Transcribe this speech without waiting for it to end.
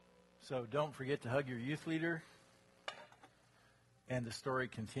So don't forget to hug your youth leader. And the story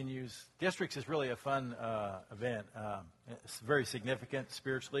continues. Districts is really a fun event. It's very significant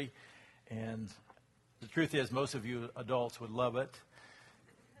spiritually. And the truth is, most of you adults would love it.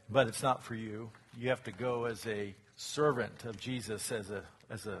 But it's not for you. You have to go as a servant of Jesus, as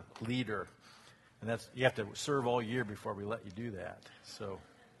a leader. And you have to serve all year before we let you do that. So,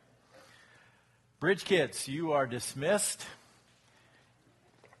 Bridge kids, you are dismissed.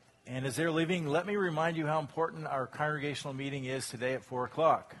 And as they're leaving, let me remind you how important our congregational meeting is today at 4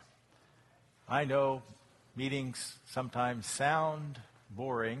 o'clock. I know meetings sometimes sound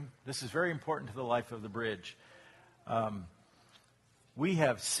boring. This is very important to the life of the Bridge. We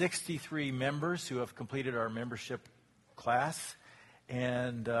have 63 members who have completed our membership class.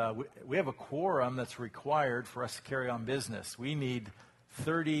 And we have a quorum that's required for us to carry on business. We need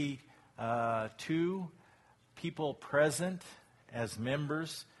 32 people present as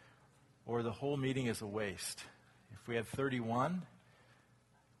members, or the whole meeting is a waste. If we have 31,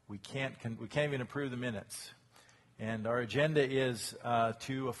 we can't even approve the minutes. And our agenda is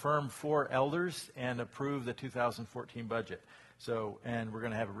to affirm 4 elders and approve the 2014 budget. So, and we're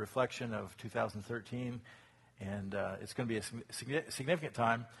going to have a reflection of 2013, and it's going to be a significant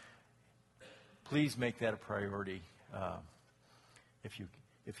time. Please make that a priority if you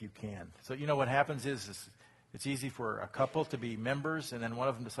can. So you know what happens is it's easy for a couple to be members, and then one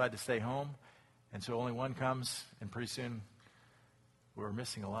of them decide to stay home, and so only one comes, and pretty soon we're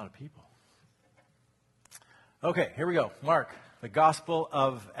missing a lot of people. Okay, here we go. Mark, the Gospel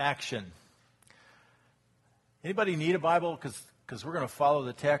of Action. Anybody need a Bible? Because we're going to follow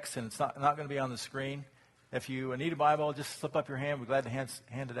the text, and it's not going to be on the screen. If you need a Bible, just slip up your hand. We're glad to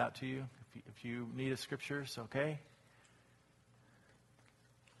hand it out to you. If you need a scriptures, okay?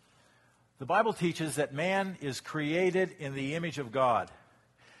 The Bible teaches that man is created in the image of God.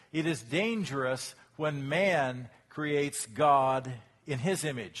 It is dangerous when man creates God in his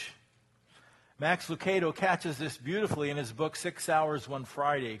image. Max Lucado catches this beautifully in his book, 6 Hours One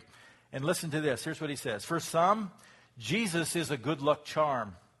Friday. And listen to this. Here's what he says. For some, Jesus is a good luck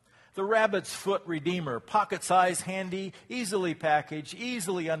charm. The rabbit's foot redeemer, pocket size, handy, easily packaged,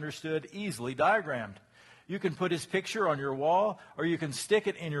 easily understood, easily diagrammed. You can put his picture on your wall, or you can stick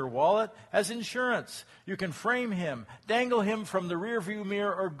it in your wallet as insurance. You can frame him, dangle him from the rearview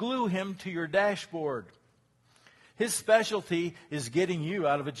mirror, or glue him to your dashboard. His specialty is getting you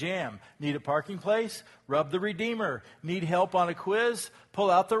out of a jam. Need a parking place? Rub the Redeemer. Need help on a quiz?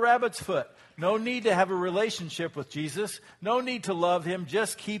 Pull out the rabbit's foot. No need to have a relationship with Jesus. No need to love him.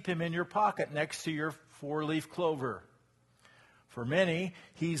 Just keep him in your pocket next to your 4-leaf clover. For many,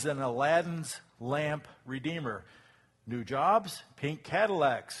 he's an Aladdin's lamp redeemer. New jobs, pink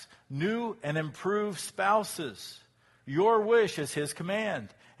Cadillacs, new and improved spouses. Your wish is his command.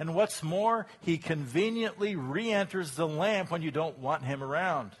 And what's more, he conveniently re-enters the lamp when you don't want him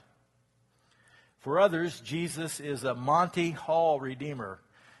around. For others, Jesus is a Monty Hall redeemer.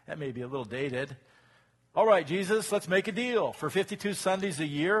 That may be a little dated. All right, Jesus, let's make a deal. For 52 Sundays a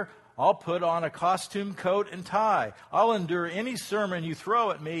year, I'll put on a costume coat and tie. I'll endure any sermon you throw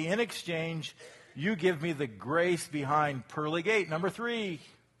at me. In exchange, you give me the grace behind pearly gate number 3.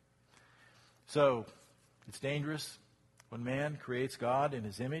 So, it's dangerous when man creates God in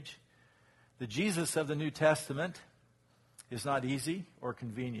his image. The Jesus of the New Testament is not easy or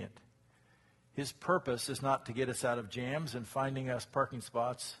convenient. His purpose is not to get us out of jams and finding us parking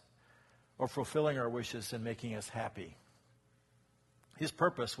spots or fulfilling our wishes and making us happy. His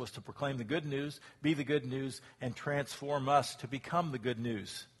purpose was to proclaim the good news, be the good news, and transform us to become the good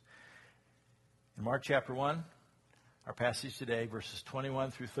news. In Mark chapter 1, our passage today, verses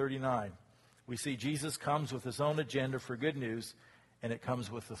 21 through 39, we see Jesus comes with his own agenda for good news, and it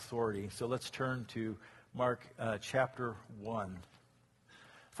comes with authority. So let's turn to Mark chapter 1.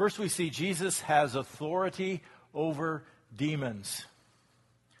 First, we see Jesus has authority over demons.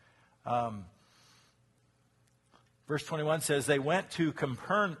 Verse 21 says, they went to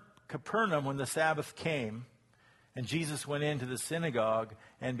Capernaum when the Sabbath came, and Jesus went into the synagogue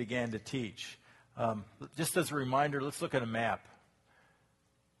and began to teach. Just as a reminder, let's look at a map.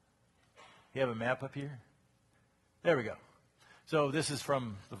 You have a map up here? There we go. So this is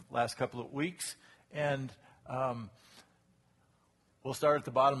from the last couple of weeks, and we'll start at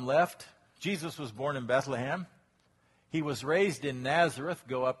the bottom left. Jesus was born in Bethlehem. He was raised in Nazareth.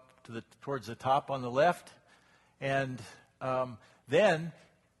 Go up towards the top on the left. And then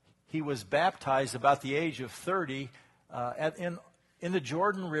he was baptized about the age of 30 in the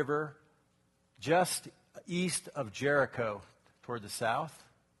Jordan River just east of Jericho toward the south.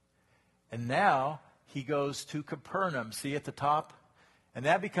 And now he goes to Capernaum, see at the top? And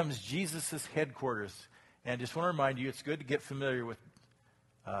that becomes Jesus' headquarters. And just want to remind you, it's good to get familiar with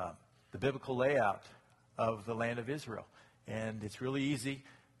the biblical layout of the land of Israel. And it's really easy.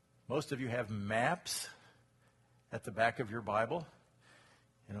 Most of you have maps at the back of your Bible.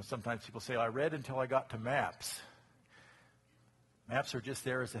 You know, sometimes people say, I read until I got to maps. Maps are just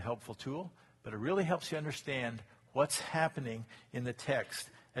there as a helpful tool, but it really helps you understand what's happening in the text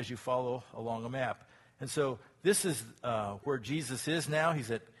as you follow along a map. And so this is where Jesus is now. He's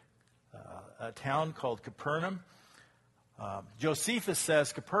at a town called Capernaum. Josephus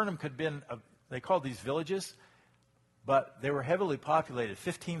says Capernaum could have been, they called these villages, but they were heavily populated,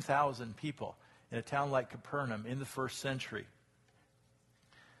 15,000 people in a town like Capernaum in the first century.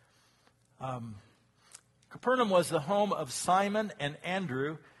 Capernaum was the home of Simon and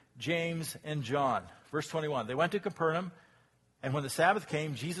Andrew, James and John. Verse 21, they went to Capernaum, and when the Sabbath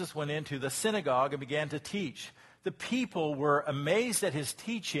came, Jesus went into the synagogue and began to teach. The people were amazed at his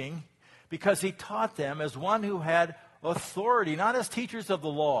teaching because he taught them as one who had authority, not as teachers of the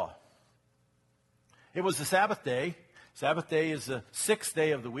law. It was the Sabbath day. Sabbath day is the sixth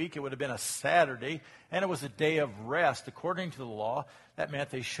day of the week. It would have been a Saturday, and it was a day of rest. According to the law, that meant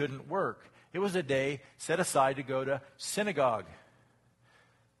they shouldn't work. It was a day set aside to go to synagogue.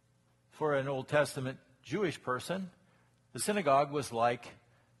 For an Old Testament Jewish person, the synagogue was like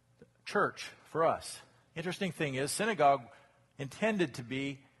church for us. Interesting thing is, synagogue intended to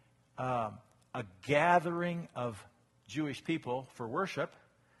be a gathering of Jewish people for worship.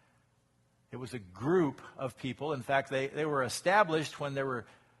 It was a group of people. In fact, they were established when there were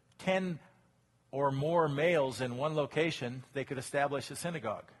 10 or more males in one location. They could establish a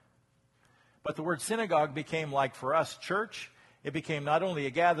synagogue. But the word synagogue became like for us church. It became not only a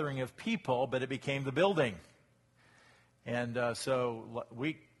gathering of people, but it became the building. And so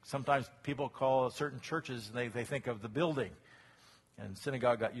sometimes people call certain churches, and they think of the building. And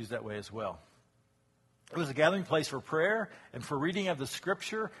synagogue got used that way as well. It was a gathering place for prayer and for reading of the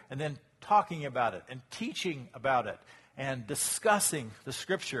Scripture, and then talking about it and teaching about it and discussing the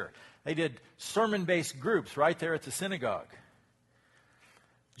Scripture. They did sermon-based groups right there at the synagogue.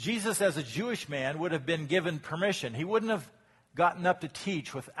 Jesus, as a Jewish man, would have been given permission. He wouldn't have gotten up to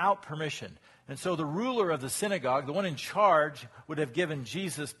teach without permission. And so the ruler of the synagogue, the one in charge, would have given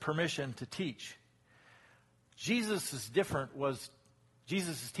Jesus permission to teach. Jesus'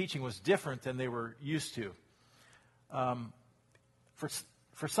 teaching was different than they were used to.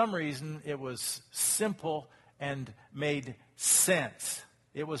 For some reason, it was simple and made sense.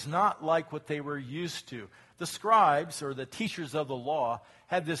 It was not like what they were used to. The scribes, or the teachers of the law,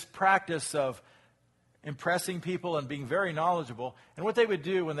 had this practice of impressing people and being very knowledgeable. And what they would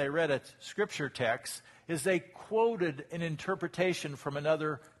do when they read a scripture text is they quoted an interpretation from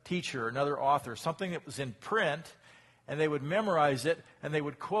another teacher, another author, something that was in print, and they would memorize it and they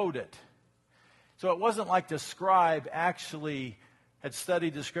would quote it. So it wasn't like the scribe actually had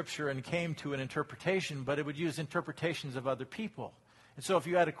studied the Scripture and came to an interpretation, but it would use interpretations of other people. And so if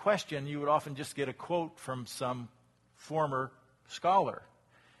you had a question, you would often just get a quote from some former scholar.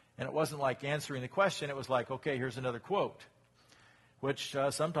 And it wasn't like answering the question. It was like, okay, here's another quote, which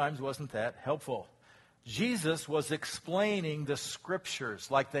sometimes wasn't that helpful. Jesus was explaining the Scriptures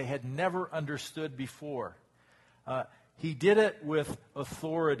like they had never understood before. He did it with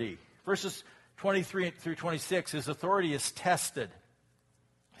authority. Verses 23 through 26, his authority is tested.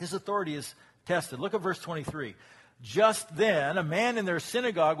 His authority is tested. Look at verse 23. Just then, a man in their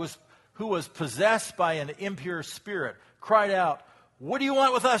synagogue who was possessed by an impure spirit cried out, "What do you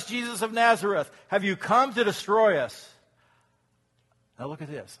want with us, Jesus of Nazareth? Have you come to destroy us?" Now look at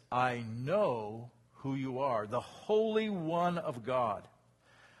this. I know who you are, the Holy One of God.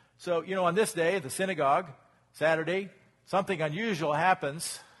 So, on this day at the synagogue, Saturday, something unusual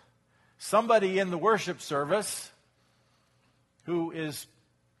happens. Somebody in the worship service who is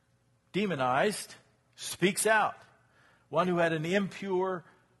demonized speaks out. One who had an impure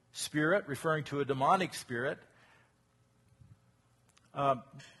spirit, referring to a demonic spirit.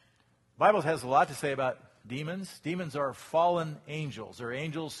 Bible has a lot to say about demons. Demons are fallen angels. They're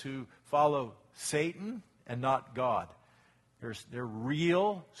angels who follow Satan and not God. They're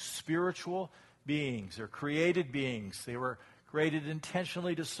real spiritual beings. They're created beings. They were created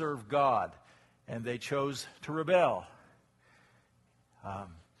intentionally to serve God, and they chose to rebel.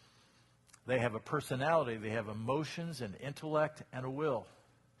 They have a personality. They have emotions and intellect and a will.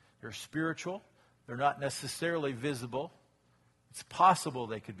 They're spiritual. They're not necessarily visible. It's possible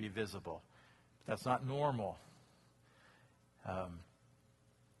they could be visible. But that's not normal.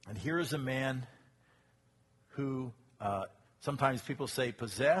 And here is a man who, sometimes people say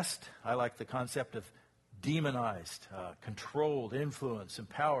possessed. I like the concept of demonized, controlled, influenced,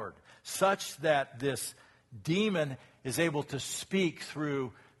 empowered, such that this demon is able to speak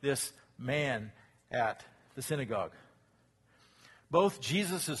through this man at the synagogue. Both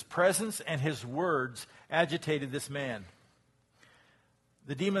Jesus' presence and his words agitated this man.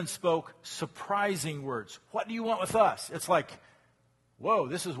 The demon spoke surprising words. What do you want with us? It's like, whoa,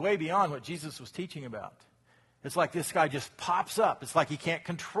 this is way beyond what Jesus was teaching about. It's like this guy just pops up. It's like he can't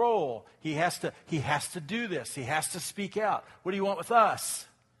control. He has to do this. He has to speak out. What do you want with us?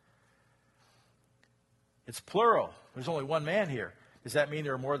 It's plural. There's only one man here. Does that mean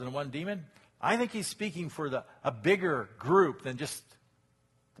there are more than one demon? I think he's speaking for a bigger group than just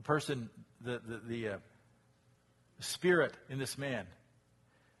the person, the spirit in this man.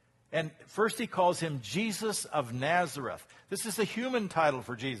 And first he calls him Jesus of Nazareth. This is a human title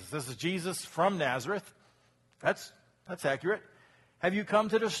for Jesus. This is Jesus from Nazareth. That's accurate. Have you come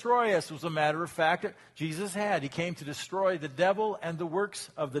to destroy us? Was a matter of fact that Jesus had. He came to destroy the devil and the works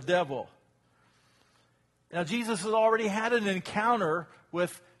of the devil. Now, Jesus has already had an encounter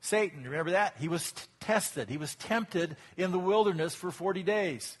with Satan. Remember that? He was tested. He was tempted in the wilderness for 40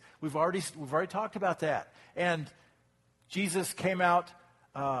 days. We've already talked about that. And Jesus came out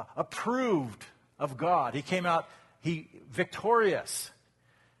approved of God. He came out victorious.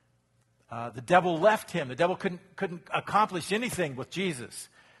 The devil left him. The devil couldn't accomplish anything with Jesus.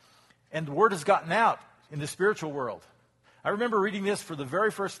 And the word has gotten out in the spiritual world. I remember reading this for the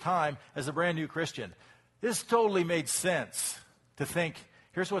very first time as a brand new Christian. This totally made sense to think,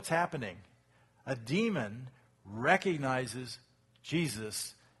 here's what's happening. A demon recognizes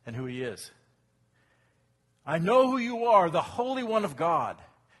Jesus and who he is. I know who you are, the Holy One of God.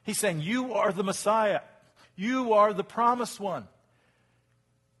 He's saying, you are the Messiah. You are the promised one.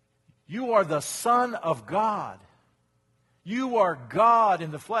 You are the Son of God. You are God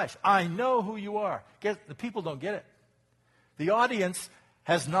in the flesh. I know who you are. The people don't get it. The audience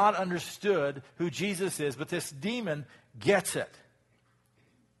has not understood who Jesus is, but this demon gets it.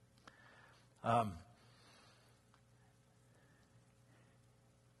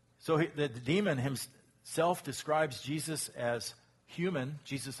 So the demon himself describes Jesus as human,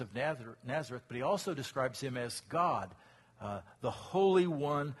 Jesus of Nazareth, but he also describes him as God, the Holy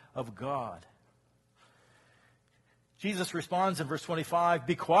One of God. Jesus responds in verse 25,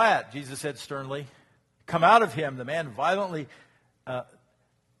 "Be quiet," Jesus said sternly. "Come out of him." The man violently,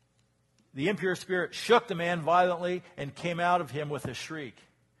 the impure spirit shook the man violently and came out of him with a shriek.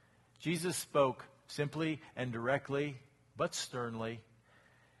 Jesus spoke simply and directly, but sternly.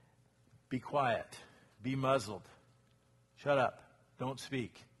 Be quiet. Be muzzled. Shut up. Don't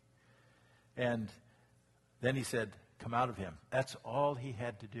speak. And then he said, come out of him. That's all he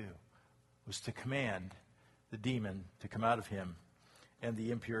had to do, was to command the demon to come out of him, and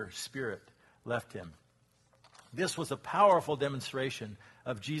the impure spirit left him. This was a powerful demonstration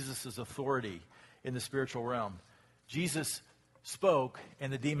of Jesus' authority in the spiritual realm. Jesus spoke,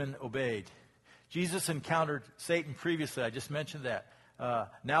 and the demon obeyed. Jesus encountered Satan previously. I just mentioned that.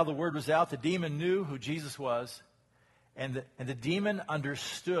 Now the word was out. The demon knew who Jesus was, and the demon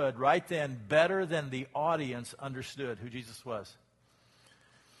understood right then better than the audience understood who Jesus was.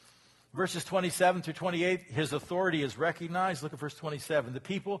 Verses 27 through 28, his authority is recognized. Look at verse 27. The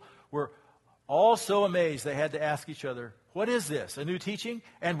people were all so amazed they had to ask each other, what is this, a new teaching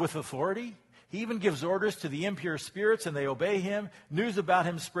and with authority? He even gives orders to the impure spirits, and they obey him. News about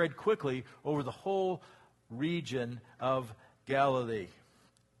him spread quickly over the whole region of Galilee.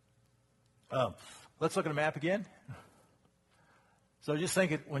 Let's look at a map again. So just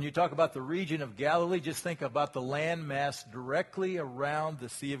think, when you talk about the region of Galilee, just think about the landmass directly around the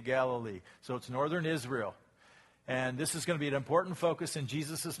Sea of Galilee. So it's northern Israel. And this is going to be an important focus in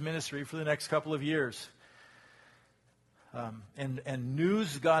Jesus' ministry for the next couple of years. And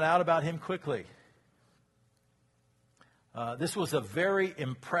news got out about him quickly. This was a very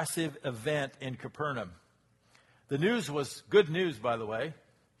impressive event in Capernaum. The news was good news, by the way,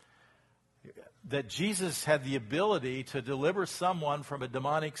 that Jesus had the ability to deliver someone from a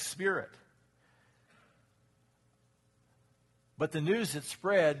demonic spirit. But the news that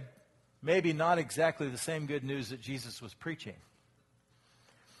spread, maybe not exactly the same good news that Jesus was preaching.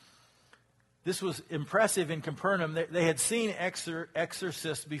 This was impressive in Capernaum. They had seen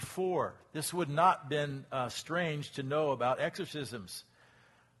exorcists before. This would not have been strange to know about exorcisms.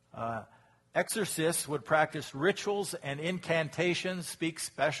 Exorcists would practice rituals and incantations, speak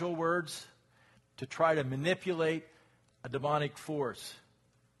special words to try to manipulate a demonic force.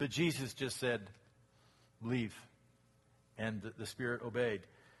 But Jesus just said, leave. And the spirit obeyed.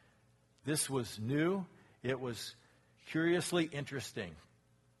 This was new. It was curiously interesting.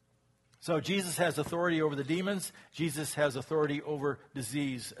 So Jesus has authority over the demons. Jesus has authority over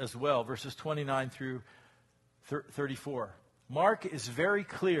disease as well. Verses 29 through 34. Mark is very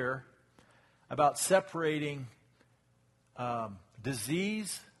clear about separating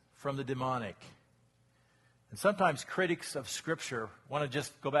disease from the demonic. And sometimes critics of Scripture want to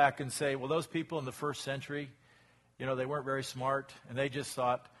just go back and say, well, those people in the first century, they weren't very smart, and they just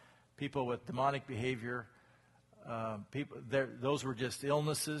thought people with demonic behavior, those were just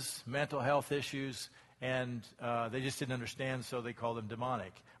illnesses, mental health issues, and they just didn't understand, so they called them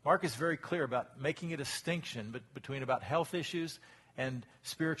demonic. Mark is very clear about making a distinction between about health issues and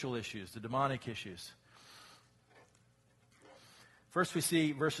spiritual issues, the demonic issues. First, we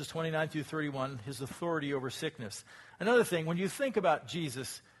see verses 29 through 31, his authority over sickness. Another thing, when you think about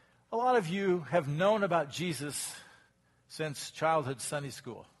Jesus, a lot of you have known about Jesus since childhood Sunday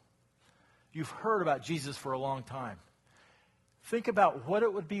school. You've heard about Jesus for a long time. Think about what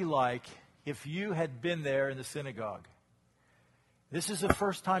it would be like if you had been there in the synagogue. This is the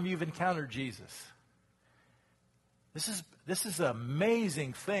first time you've encountered Jesus. This is an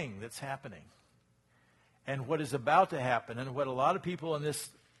amazing thing that's happening. And what is about to happen, and what a lot of people in this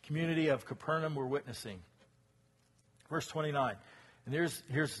community of Capernaum were witnessing. Verse 29. And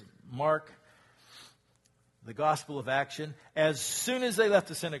here's Mark, the gospel of action. As soon as they left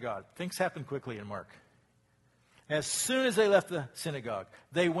the synagogue, things happen quickly in Mark. As soon as they left the synagogue,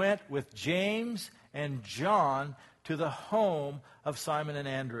 they went with James and John to the home of Simon and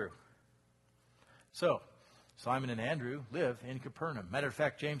Andrew. So, Simon and Andrew live in Capernaum. Matter of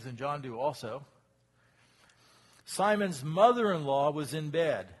fact, James and John do also. Simon's mother-in-law was in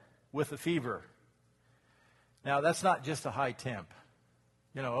bed with a fever. Now, that's not just a high temp.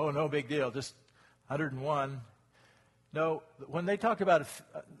 No big deal, just 101. No, when they talk about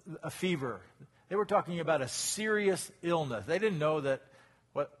a fever, they were talking about a serious illness. They didn't know that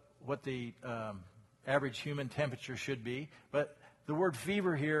what the average human temperature should be, but the word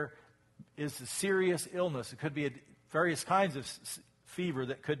fever here is a serious illness. It could be various kinds of fever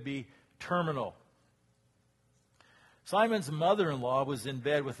that could be terminal. Simon's mother-in-law was in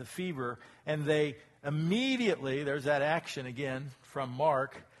bed with a fever, and they immediately, there's that action again from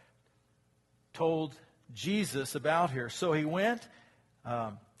Mark, told Jesus about her. So he went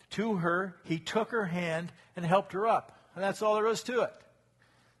to her, he took her hand and helped her up. And that's all there is to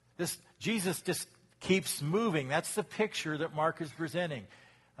it. Jesus just keeps moving. That's the picture that Mark is presenting.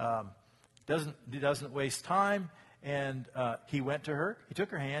 He doesn't waste time, and he went to her, he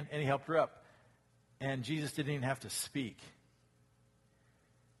took her hand, and he helped her up. And Jesus didn't even have to speak.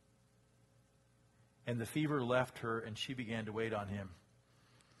 And the fever left her, and she began to wait on him.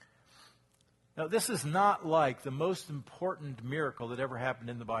 Now, this is not like the most important miracle that ever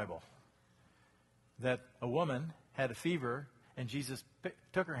happened in the Bible. That a woman had a fever, and Jesus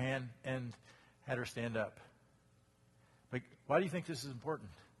took her hand and had her stand up. But why do you think this is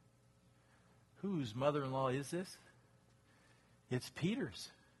important? Whose mother-in-law is this? It's Peter's.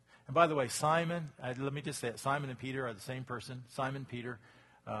 And by the way, Simon, let me just say it, Simon and Peter are the same person. Simon Peter.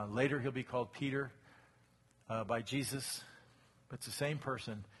 Later he'll be called Peter by Jesus. But it's the same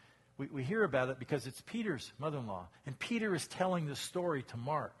person. We hear about it because it's Peter's mother-in-law. And Peter is telling the story to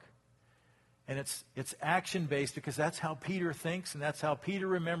Mark. And it's action-based because that's how Peter thinks and that's how Peter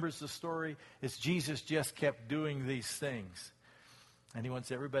remembers the story. It's Jesus just kept doing these things. And he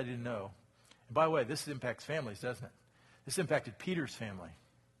wants everybody to know. And by the way, this impacts families, doesn't it? This impacted Peter's family.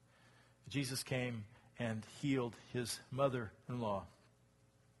 Jesus came and healed his mother-in-law.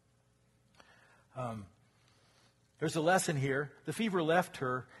 There's a lesson here. The fever left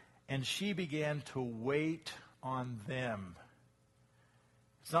her, and she began to wait on them.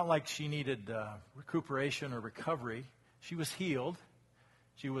 It's not like she needed recuperation or recovery. She was healed.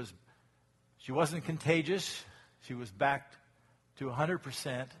 She wasn't contagious. She was back to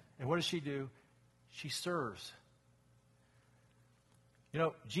 100%. And what does she do? She serves.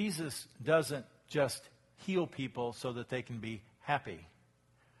 Jesus doesn't just heal people so that they can be happy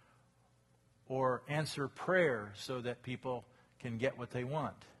or answer prayer so that people can get what they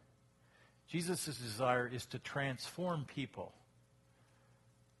want. Jesus' desire is to transform people.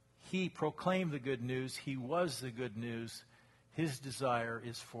 He proclaimed the good news. He was the good news. His desire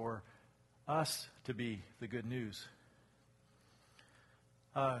is for us to be the good news.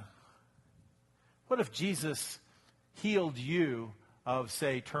 What if Jesus healed you of,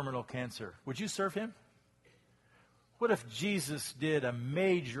 say, terminal cancer? Would you serve him? What if Jesus did a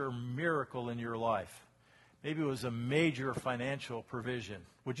major miracle in your life? Maybe it was a major financial provision.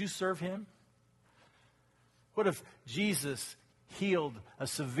 Would you serve him? What if Jesus healed a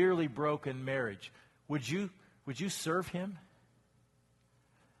severely broken marriage? Would you serve him?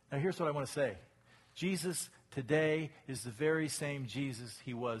 Now here's what I want to say. Jesus today is the very same Jesus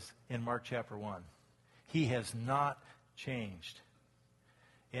he was in Mark chapter 1. He has not changed.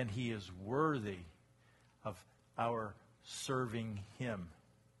 And he is worthy of our serving him.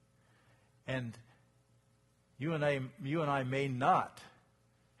 And you and I may not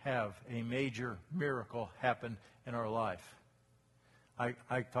have a major miracle happen in our life.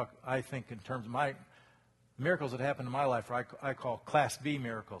 I think in terms of my miracles that happen in my life, I call Class B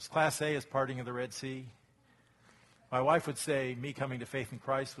miracles. Class A is parting of the Red Sea. My wife would say me coming to faith in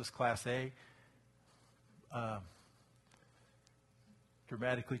Christ was Class A.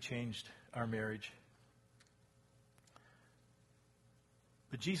 Dramatically changed our marriage.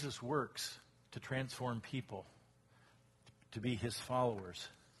 But Jesus works to transform people, to be his followers.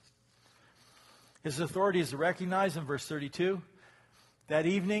 His authority is recognized in verse 32. That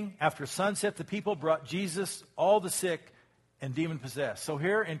evening, after sunset, the people brought Jesus all the sick and demon-possessed. So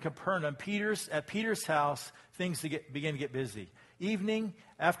here in Capernaum, at Peter's house, things begin to get busy. Evening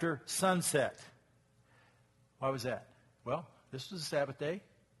after sunset. Why was that? Well, this was a Sabbath day,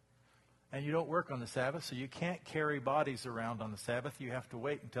 and you don't work on the Sabbath, so you can't carry bodies around on the Sabbath. You have to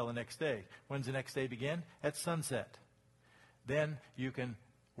wait until the next day. When's the next day begin? At sunset. Then you can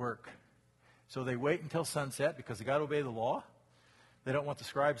work. So they wait until sunset because they got to obey the law. They don't want the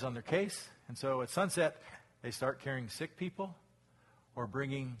scribes on their case. And so at sunset, they start carrying sick people or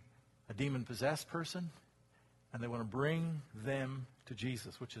bringing a demon-possessed person, and they want to bring them to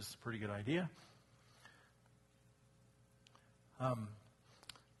Jesus, which is a pretty good idea.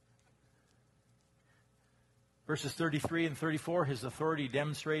 Verses 33 and 34, his authority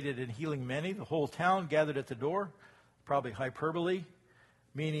demonstrated in healing many. The whole town gathered at the door, probably hyperbole,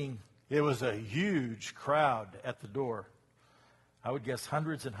 meaning it was a huge crowd at the door. I would guess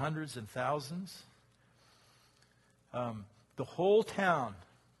hundreds and hundreds and thousands. The whole town.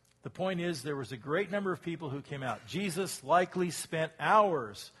 The point is there was a great number of people who came out. Jesus likely spent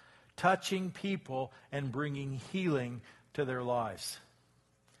hours touching people and bringing healing to their lives.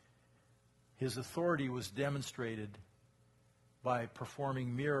 His authority was demonstrated by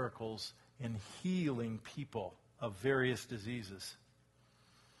performing miracles and healing people of various diseases.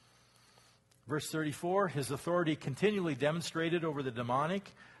 Verse 34, his authority continually demonstrated over the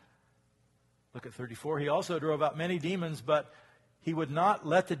demonic. Look at 34. He also drove out many demons, but he would not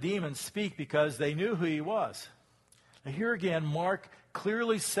let the demons speak because they knew who he was. Now here again, Mark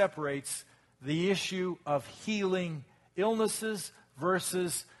clearly separates the issue of healing illnesses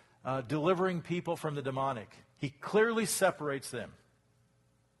versus delivering people from the demonic. He clearly separates them.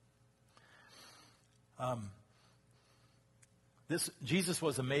 Jesus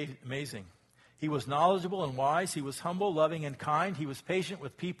was amazing. He was knowledgeable and wise. He was humble, loving, and kind. He was patient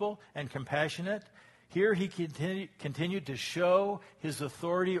with people and compassionate. Here he continued to show his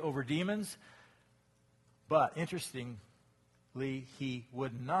authority over demons. But interestingly, he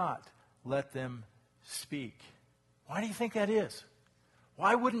would not let them speak. Why do you think that is?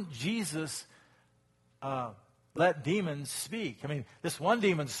 Why wouldn't Jesus let demons speak? I mean, this one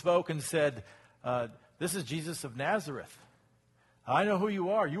demon spoke and said, this is Jesus of Nazareth. I know who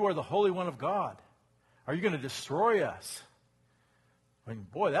you are. You are the Holy One of God. Are you going to destroy us? I mean,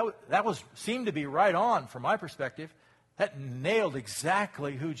 boy, that seemed to be right on from my perspective. That nailed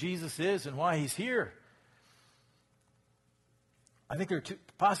exactly who Jesus is and why he's here. I think there are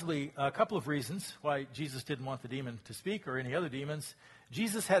possibly a couple of reasons why Jesus didn't want the demon to speak or any other demons.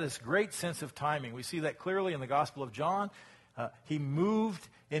 Jesus had this great sense of timing. We see that clearly in the Gospel of John. He moved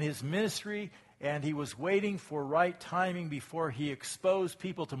in his ministry, and he was waiting for right timing before he exposed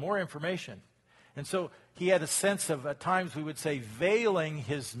people to more information. And so he had a sense of, at times we would say, veiling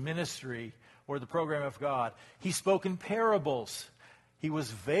his ministry or the program of God. He spoke in parables. He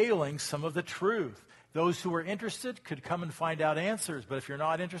was veiling some of the truth. Those who were interested could come and find out answers, but if you're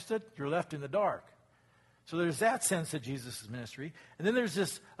not interested, you're left in the dark. So there's that sense of Jesus' ministry. And then there's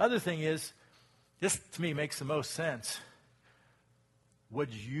this other thing is, this to me makes the most sense.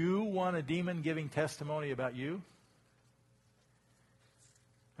 Would you want a demon giving testimony about you?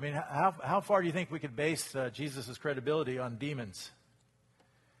 I mean, how far do you think we could base Jesus' credibility on demons?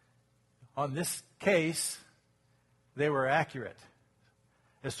 On this case, they were accurate.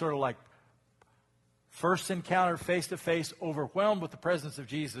 It's sort of like first encounter face-to-face, overwhelmed with the presence of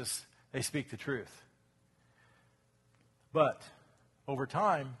Jesus, they speak the truth. But over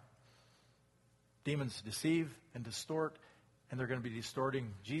time, demons deceive and distort, and they're going to be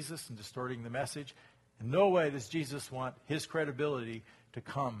distorting Jesus and distorting the message. In no way does Jesus want his credibility to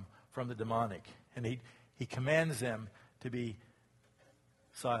come from the demonic. And he commands them to be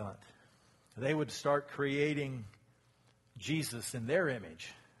silent. They would start creating Jesus in their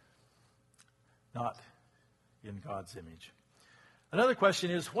image. not in God's image. Another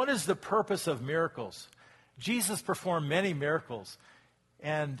question is, what is the purpose of miracles? Jesus performed many miracles,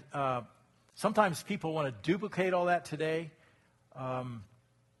 and sometimes people want to duplicate all that today.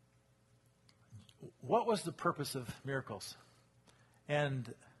 What was the purpose of miracles? And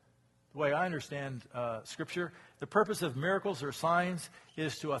the way I understand Scripture, the purpose of miracles or signs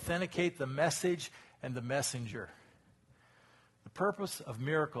is to authenticate the message and the messenger. The purpose of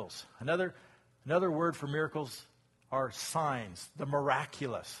miracles. Another word for miracles are signs, the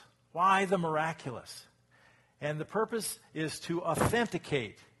miraculous. Why the miraculous? And the purpose is to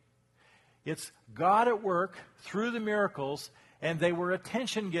authenticate. It's God at work through the miracles, and they were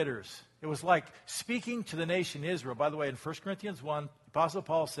attention getters. It was like speaking to the nation Israel. By the way, in 1 Corinthians 1, Apostle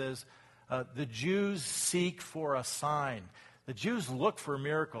Paul says, the Jews seek for a sign. The Jews look for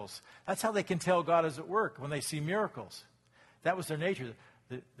miracles. That's how they can tell God is at work, when they see miracles. That was their nature.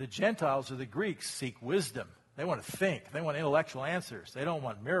 The Gentiles or the Greeks seek wisdom. They want to think. They want intellectual answers. They don't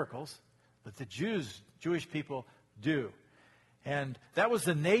want miracles. But the Jewish people do. And that was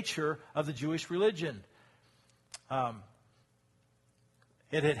the nature of the Jewish religion.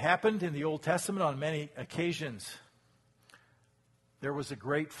 It had happened in the Old Testament on many occasions. There was a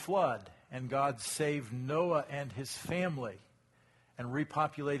great flood, and God saved Noah and his family and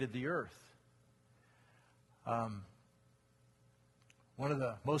repopulated the earth. One of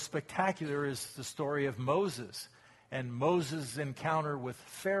the most spectacular is the story of Moses and Moses' encounter with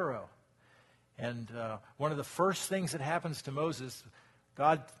Pharaoh. And one of the first things that happens to Moses,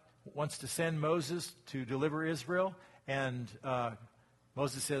 God wants to send Moses to deliver Israel, and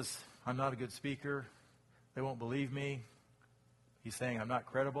Moses says, I'm not a good speaker. They won't believe me. He's saying, I'm not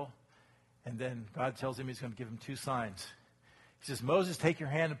credible. And then God tells him he's going to give him two signs. He says, Moses, take your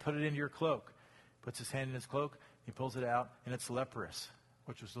hand and put it into your cloak. Puts his hand in his cloak. He pulls it out, and it's leprous,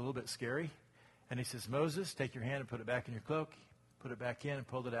 which was a little bit scary. And he says, Moses, take your hand and put it back in your cloak. Put it back in and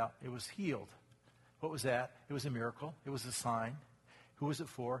pulled it out. It was healed. What was that? It was a miracle. It was a sign. Who was it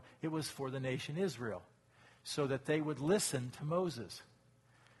for? It was for the nation Israel, so that they would listen to Moses.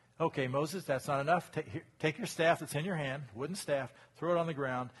 Okay, Moses, that's not enough. Take your staff that's in your hand, wooden staff, throw it on the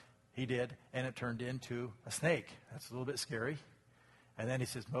ground. He did, and it turned into a snake. That's a little bit scary. And then he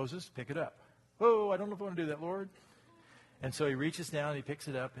says, Moses, pick it up. Whoa, I don't know if I want to do that, Lord. And so he reaches down, and he picks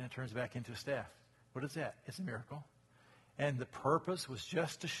it up, and it turns back into a staff. What is that? It's a miracle. And the purpose was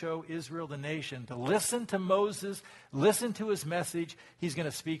just to show Israel, the nation, to listen to Moses, listen to his message. He's going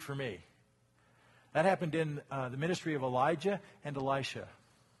to speak for me. That happened in the ministry of Elijah and Elisha.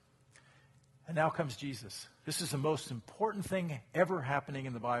 And now comes Jesus. This is the most important thing ever happening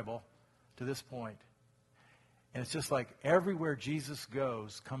in the Bible to this point. And it's just like everywhere Jesus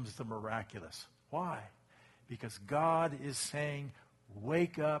goes comes the miraculous. Why? Because God is saying,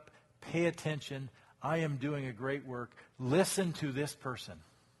 wake up, pay attention. I am doing a great work. Listen to this person.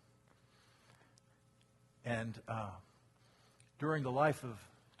 And during the life of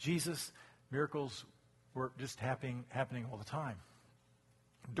Jesus, miracles were just happening all the time.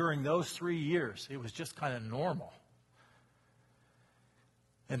 During those 3 years, it was just kind of normal.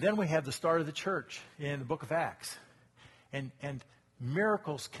 And then we have the start of the church in the book of Acts. And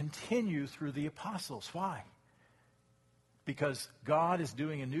miracles continue through the apostles. Why? Because God is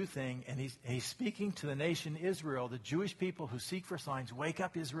doing a new thing, and he's speaking to the nation Israel, the Jewish people who seek for signs. Wake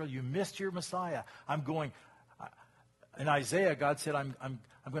up, Israel, you missed your Messiah. In Isaiah, God said, I'm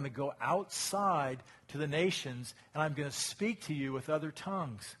going to go outside to the nations, and I'm going to speak to you with other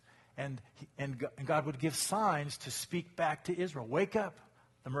tongues. And God would give signs to speak back to Israel. Wake up.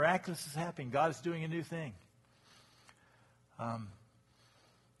 The miraculous is happening. God is doing a new thing.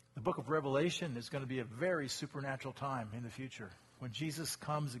 The book of Revelation is going to be a very supernatural time in the future. When Jesus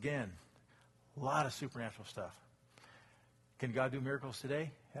comes again, a lot of supernatural stuff. Can God do miracles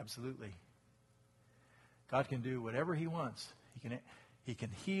today? Absolutely. God can do whatever he wants. He can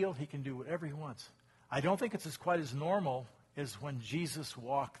heal. He can do whatever he wants. I don't think it's quite as normal as when Jesus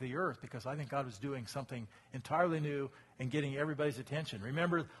walked the earth, because I think God was doing something entirely new and getting everybody's attention.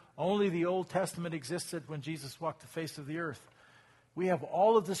 Remember, only the Old Testament existed when Jesus walked the face of the earth. We have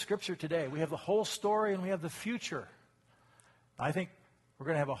all of the Scripture today. We have the whole story, and we have the future. I think we're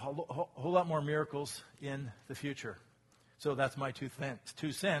going to have a whole lot more miracles in the future. So that's my 2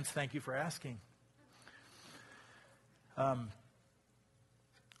 cents. Thank you for asking.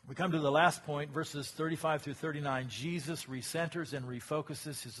 We come to the last point, verses 35 through 39. Jesus recenters and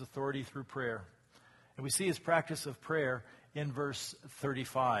refocuses his authority through prayer. And we see his practice of prayer in verse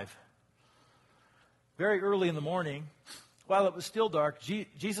 35. Very early in the morning, while it was still dark,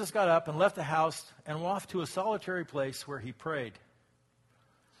 Jesus got up and left the house and went off to a solitary place where he prayed.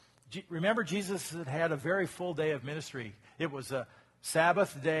 Remember, Jesus had a very full day of ministry. It was a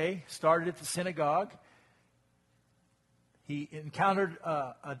Sabbath day, started at the synagogue. He encountered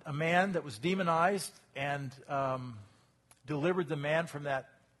a man that was demonized and delivered the man from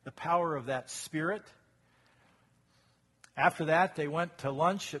the power of that spirit. After that, they went to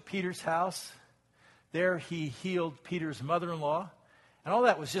lunch at Peter's house. There he healed Peter's mother-in-law. And all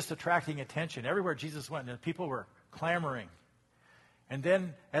that was just attracting attention. Everywhere Jesus went, people were clamoring. And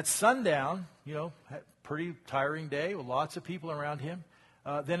then at sundown, pretty tiring day with lots of people around him,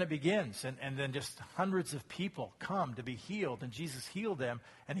 then it begins. And then just hundreds of people come to be healed. And Jesus healed them,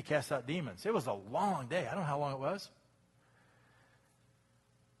 and he cast out demons. It was a long day. I don't know how long it was.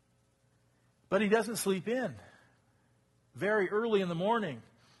 But he doesn't sleep in. Very early in the morning.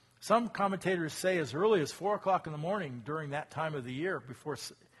 Some commentators say as early as 4 o'clock in the morning during that time of the year,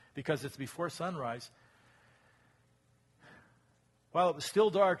 because it's before sunrise. While it was still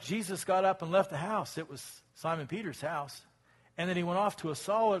dark, Jesus got up and left the house. It was Simon Peter's house. And then he went off to a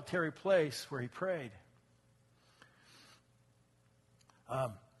solitary place where he prayed.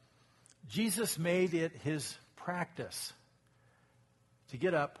 Jesus made it his practice to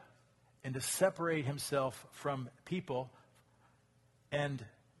get up and to separate himself from people and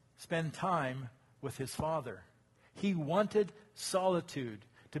spend time with his Father. He wanted solitude,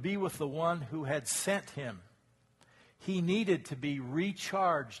 to be with the one who had sent him. He needed to be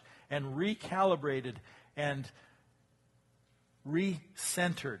recharged and recalibrated and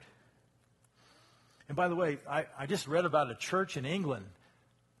recentered. And by the way, I just read about a church in England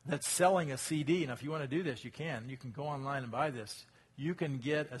that's selling a CD. Now, if you want to do this, you can. You can go online and buy this. You can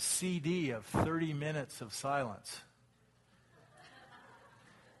get a CD of 30 minutes of silence.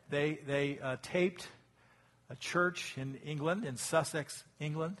 They taped a church in England, in Sussex,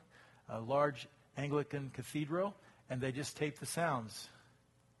 England, a large Anglican cathedral, and they just taped the sounds.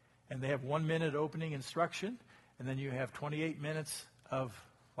 And they have 1 minute opening instruction, and then you have 28 minutes of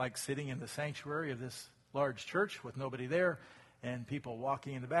like sitting in the sanctuary of this large church with nobody there and people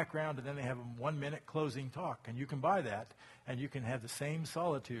walking in the background, and then they have a 1 minute closing talk. And you can buy that, and you can have the same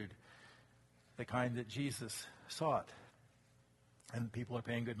solitude, the kind that Jesus sought. And people are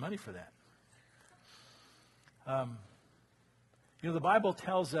paying good money for that. The Bible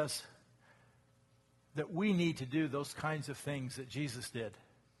tells us that we need to do those kinds of things that Jesus did.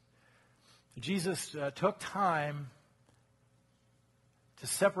 Jesus took time to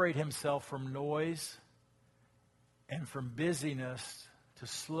separate himself from noise and from busyness, to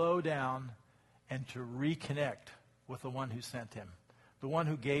slow down and to reconnect with the one who sent him, the one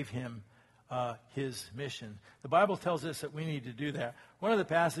who gave him his mission. The Bible tells us that we need to do that. One of the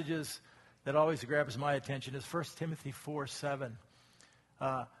passages that always grabs my attention is 1 Timothy 4:7.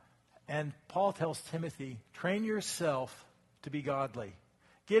 And Paul tells Timothy, train yourself to be godly.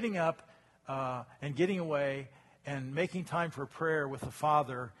 Getting up and getting away and making time for prayer with the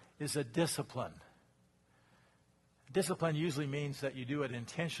Father is a discipline. Discipline usually means that you do it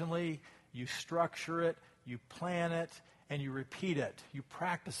intentionally, you structure it, you plan it, and you repeat it. You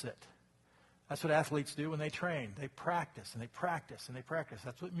practice it. That's what athletes do when they train. They practice and they practice and they practice.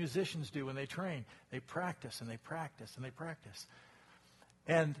 That's what musicians do when they train. They practice and they practice and they practice.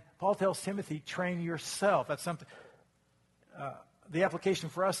 And Paul tells Timothy, train yourself. That's something. The application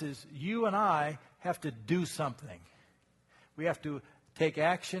for us is you and I have to do something. We have to take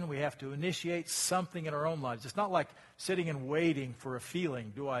action. We have to initiate something in our own lives. It's not like sitting and waiting for a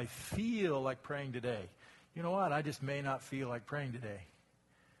feeling. Do I feel like praying today? You know what? I just may not feel like praying today.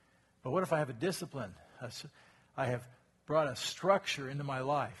 But what if I have a discipline? I have brought a structure into my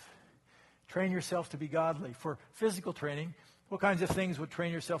life. Train yourself to be godly. For physical training, what kinds of things would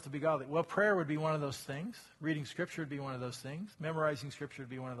train yourself to be godly? Well, prayer would be one of those things. Reading Scripture would be one of those things. Memorizing Scripture would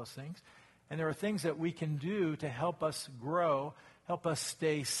be one of those things. And there are things that we can do to help us grow, help us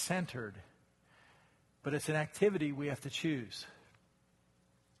stay centered. But it's an activity we have to choose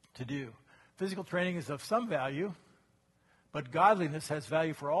to do. Physical training is of some value, but godliness has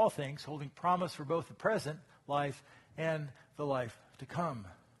value for all things, holding promise for both the present life and the life to come.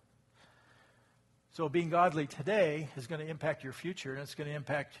 So being godly today is going to impact your future, and it's going to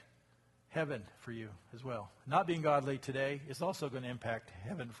impact heaven for you as well. Not being godly today is also going to impact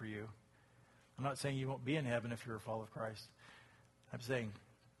heaven for you. I'm not saying you won't be in heaven if you're a follower of Christ. I'm saying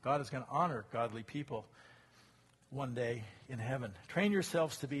God is going to honor godly people one day in heaven. Train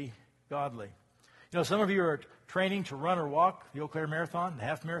yourselves to be godly. You know, some of you are training to run or walk the Eau Claire Marathon, the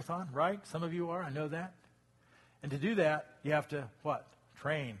half marathon, right? Some of you are, I know that. And to do that, you have to, what?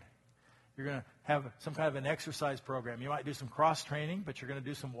 Train. You're going to have some kind of an exercise program. You might do some cross training, but you're going to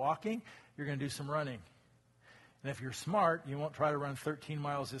do some walking. You're going to do some running. And if you're smart, you won't try to run 13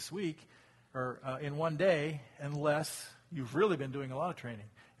 miles this week or in one day unless you've really been doing a lot of training.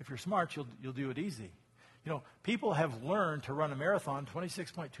 If you're smart, you'll do it easy. You know, people have learned to run a marathon,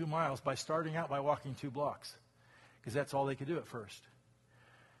 26.2 miles, by starting out by walking 2 blocks, because that's all they could do at first.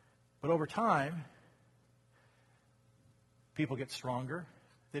 But over time, people get stronger,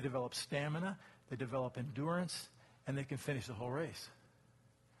 they develop stamina, they develop endurance, and they can finish the whole race.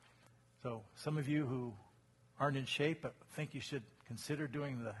 So some of you who aren't in shape but think you should consider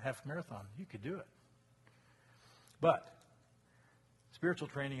doing the half marathon, you could do it. But spiritual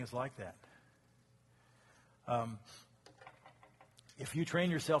training is like that. If you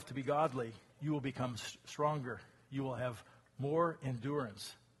train yourself to be godly, you will become stronger. You will have more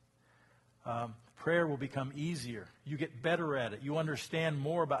endurance. Prayer will become easier. You get better at it. You understand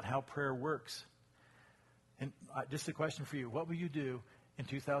more about how prayer works. And just a question for you. What will you do in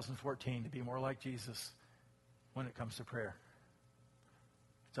 2014 to be more like Jesus when it comes to prayer?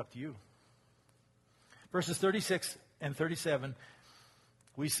 It's up to you. Verses 36 and 37,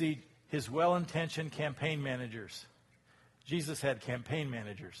 we see his well-intentioned campaign managers. Jesus had campaign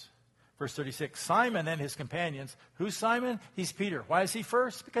managers. Verse 36, Simon and his companions. Who's Simon? He's Peter. Why is he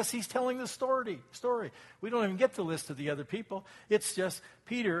first? Because he's telling the story. We don't even get the list of the other people. It's just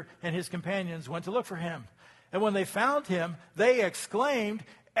Peter and his companions went to look for him. And when they found him, they exclaimed,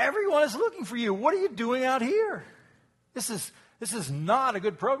 "Everyone is looking for you. What are you doing out here? This is not a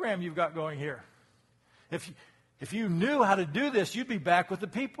good program you've got going here. If you knew how to do this, you'd be back with the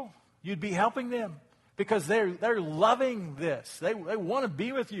people. You'd be helping them because they're loving this. They want to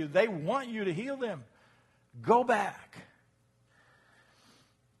be with you. They want you to heal them. Go back."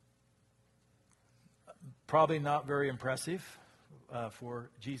 Probably not very impressive for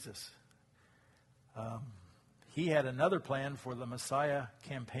Jesus. He had another plan for the Messiah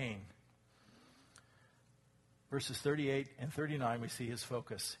campaign. Verses 38 and 39, we see his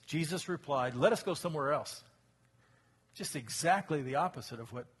focus. Jesus replied, "Let us go somewhere else." Just exactly the opposite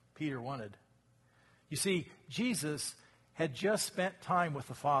of what Peter wanted. You see, Jesus had just spent time with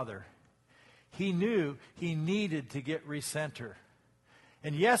the Father. He knew he needed to get recenter.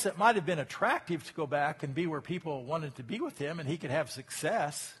 And yes, it might have been attractive to go back and be where people wanted to be with him and he could have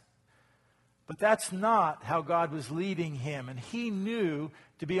success. But that's not how God was leading him. And he knew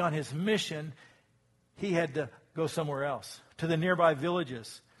to be on his mission, he had to go somewhere else, to the nearby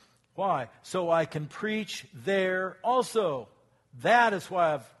villages. Why? So I can preach there also. That is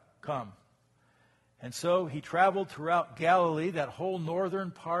why I've come. And so he traveled throughout Galilee, that whole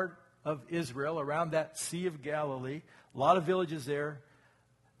northern part of Israel, around that Sea of Galilee. A lot of villages there.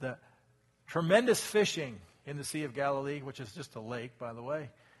 The tremendous fishing in the Sea of Galilee, which is just a lake, by the way.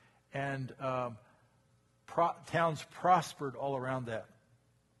 And towns prospered all around that.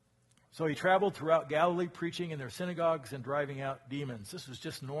 So he traveled throughout Galilee, preaching in their synagogues and driving out demons. This was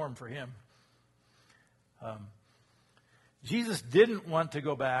just norm for him. Jesus didn't want to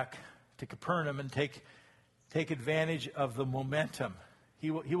go back to Capernaum and take advantage of the momentum. He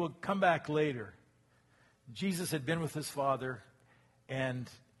will come back later. Jesus had been with his Father, and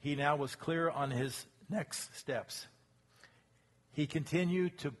he now was clear on his next steps. He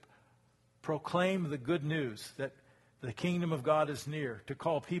continued to proclaim the good news that the kingdom of God is near, to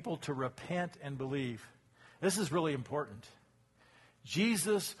call people to repent and believe. This is really important.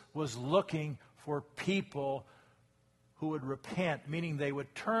 Jesus was looking for people who would repent, meaning they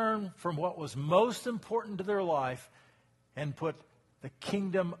would turn from what was most important to their life and put the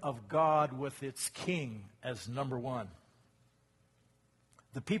kingdom of God with its king as number one.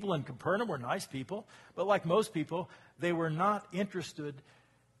 The people in Capernaum were nice people, but like most people, they were not interested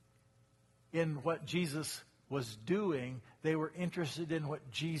in what Jesus was doing. They were interested in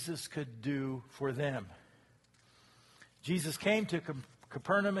what Jesus could do for them. Jesus came to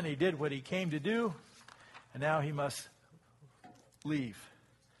Capernaum and he did what he came to do, and now he must leave.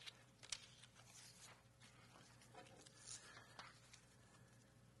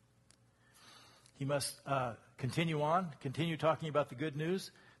 He must continue talking about the good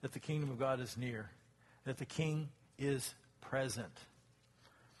news that the kingdom of God is near, that the king is present.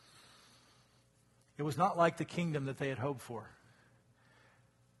 It was not like the kingdom that they had hoped for.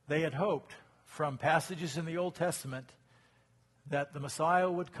 They had hoped from passages in the Old Testament that the Messiah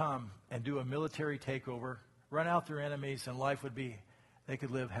would come and do a military takeover, run out their enemies, and they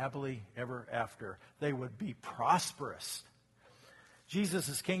could live happily ever after. They would be prosperous.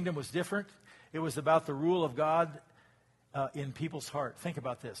 Jesus' kingdom was different. It was about the rule of God in people's heart. Think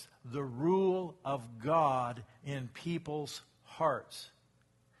about this. The rule of God in people's hearts.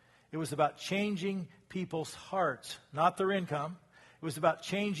 It was about changing people's hearts, not their income. It was about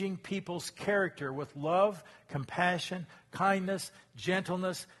changing people's character with love, compassion, kindness,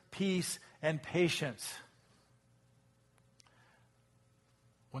 gentleness, peace, and patience.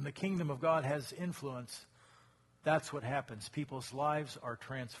 When the kingdom of God has influence, that's what happens. People's lives are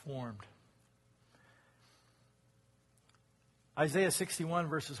transformed. Isaiah 61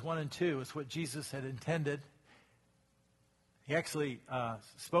 verses 1 and 2 is what Jesus had intended. He actually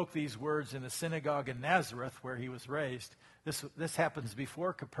spoke these words in the synagogue in Nazareth where he was raised. This happens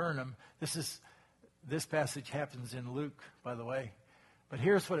before Capernaum. This passage happens in Luke, by the way. But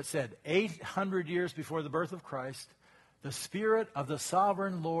here's what it said. 800 years before the birth of Christ, the Spirit of the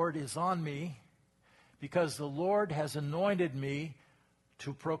sovereign Lord is on me, because the Lord has anointed me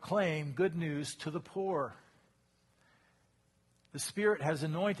to proclaim good news to the poor. The Spirit has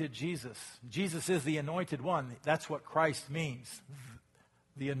anointed Jesus. Jesus is the anointed one. That's what Christ means.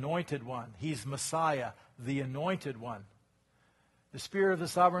 The anointed one. He's Messiah, the anointed one. The Spirit of the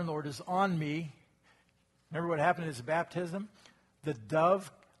sovereign Lord is on me. Remember what happened at his baptism? The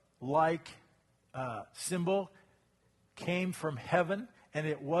dove-like symbol came from heaven, and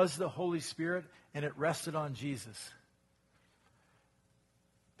it was the Holy Spirit, and it rested on Jesus.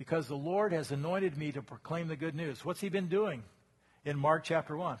 Because the Lord has anointed me to proclaim the good news. What's he been doing? In Mark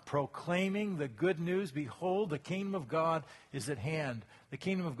chapter 1, proclaiming the good news. Behold, the kingdom of God is at hand. The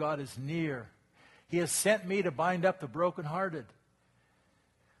kingdom of God is near. He has sent me to bind up the brokenhearted.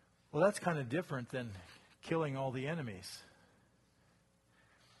 Well, that's kind of different than killing all the enemies.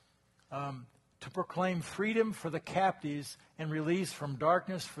 To proclaim freedom for the captives and release from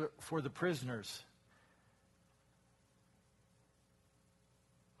darkness for the prisoners.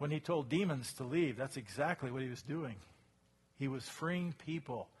 When he told demons to leave, that's exactly what he was doing. He was freeing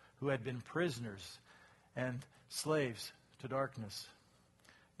people who had been prisoners and slaves to darkness.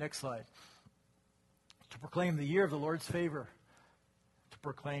 Next slide. To proclaim the year of the Lord's favor. To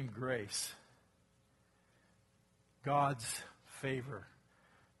proclaim grace. God's favor.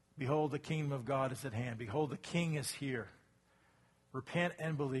 Behold, the kingdom of God is at hand. Behold, the King is here. Repent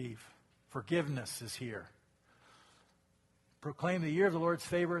and believe. Forgiveness is here. Proclaim the year of the Lord's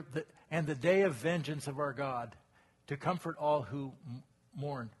favor and the day of vengeance of our God, to comfort all who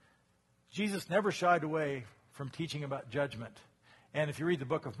mourn. Jesus never shied away from teaching about judgment. And if you read the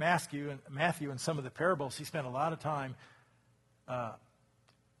book of Matthew and some of the parables, he spent a lot of time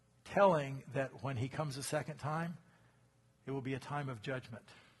telling that when he comes a second time, it will be a time of judgment.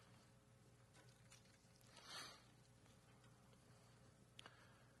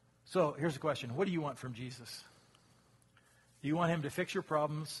 So here's the question. What do you want from Jesus? Do you want him to fix your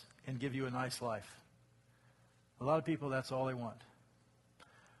problems and give you a nice life? A lot of people, that's all they want.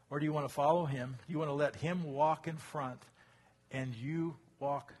 Or do you want to follow him? Do you want to let him walk in front and you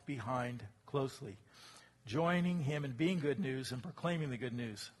walk behind closely, joining him in being good news and proclaiming the good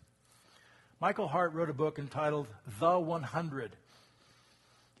news? Michael Hart wrote a book entitled The 100.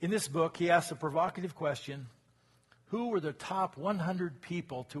 In this book, he asks a provocative question: who were the top 100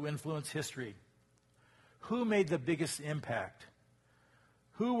 people to influence history? Who made the biggest impact?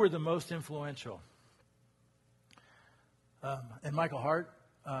 Who were the most influential? And Michael Hart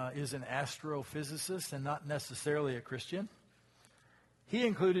is an astrophysicist and not necessarily a Christian. He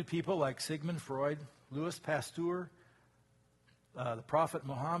included people like Sigmund Freud, Louis Pasteur, the Prophet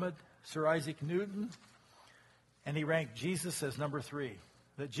Muhammad, Sir Isaac Newton, and he ranked Jesus as number 3.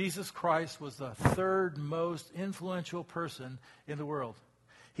 That Jesus Christ was the third most influential person in the world.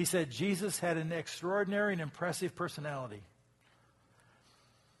 He said Jesus had an extraordinary and impressive personality.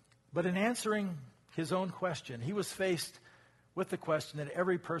 But in answering his own question, he was faced with the question that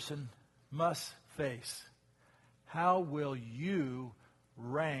every person must face. How will you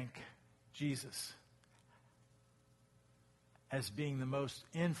rank Jesus as being the most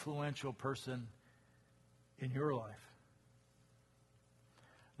influential person in your life?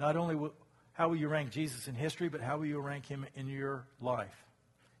 Not only how will you rank Jesus in history, but how will you rank him in your life?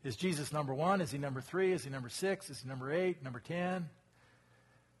 Is Jesus number 1? Is he number 3? Is he number 6? Is he number 8? Number 10?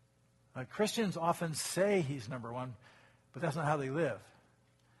 Christians often say he's number 1, but that's not how they live.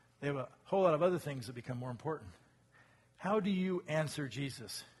 They have a whole lot of other things that become more important. How do you answer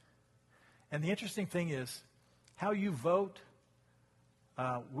Jesus? And the interesting thing is, how you vote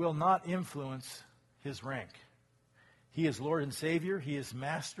will not influence his rank. He is Lord and Savior. He is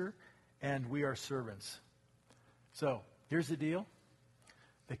Master, and we are servants. So, here's the deal.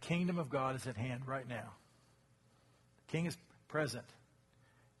 The kingdom of God is at hand right now. The King is present,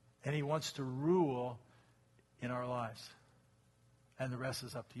 and he wants to rule in our lives. And the rest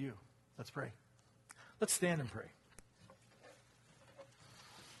is up to you. Let's pray. Let's stand and pray.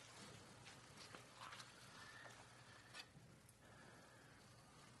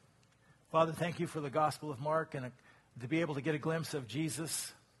 Father, thank you for the Gospel of Mark and to be able to get a glimpse of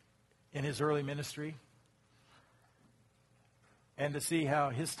Jesus in his early ministry and to see how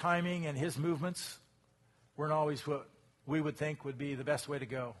his timing and his movements weren't always what we would think would be the best way to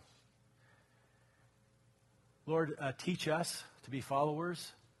go. Lord, teach us to be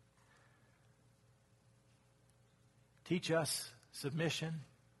followers. Teach us submission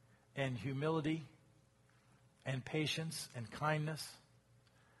and humility and patience and kindness.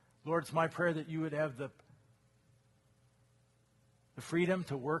 Lord, it's my prayer that you would have the freedom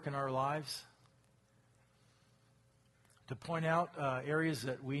to work in our lives, to point out areas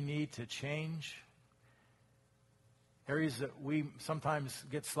that we need to change, areas that we sometimes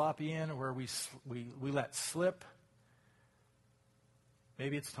get sloppy in, where we let slip.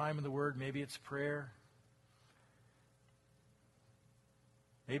 Maybe it's time in the Word, maybe it's prayer,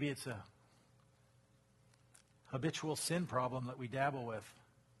 maybe it's a habitual sin problem that we dabble with.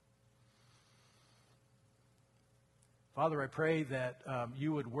 Father, I pray that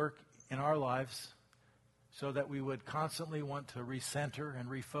you would work in our lives so that we would constantly want to recenter and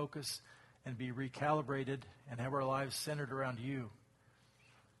refocus and be recalibrated and have our lives centered around you.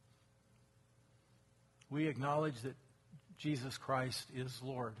 We acknowledge that Jesus Christ is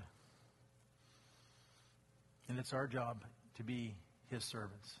Lord, and it's our job to be his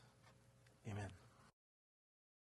servants. Amen.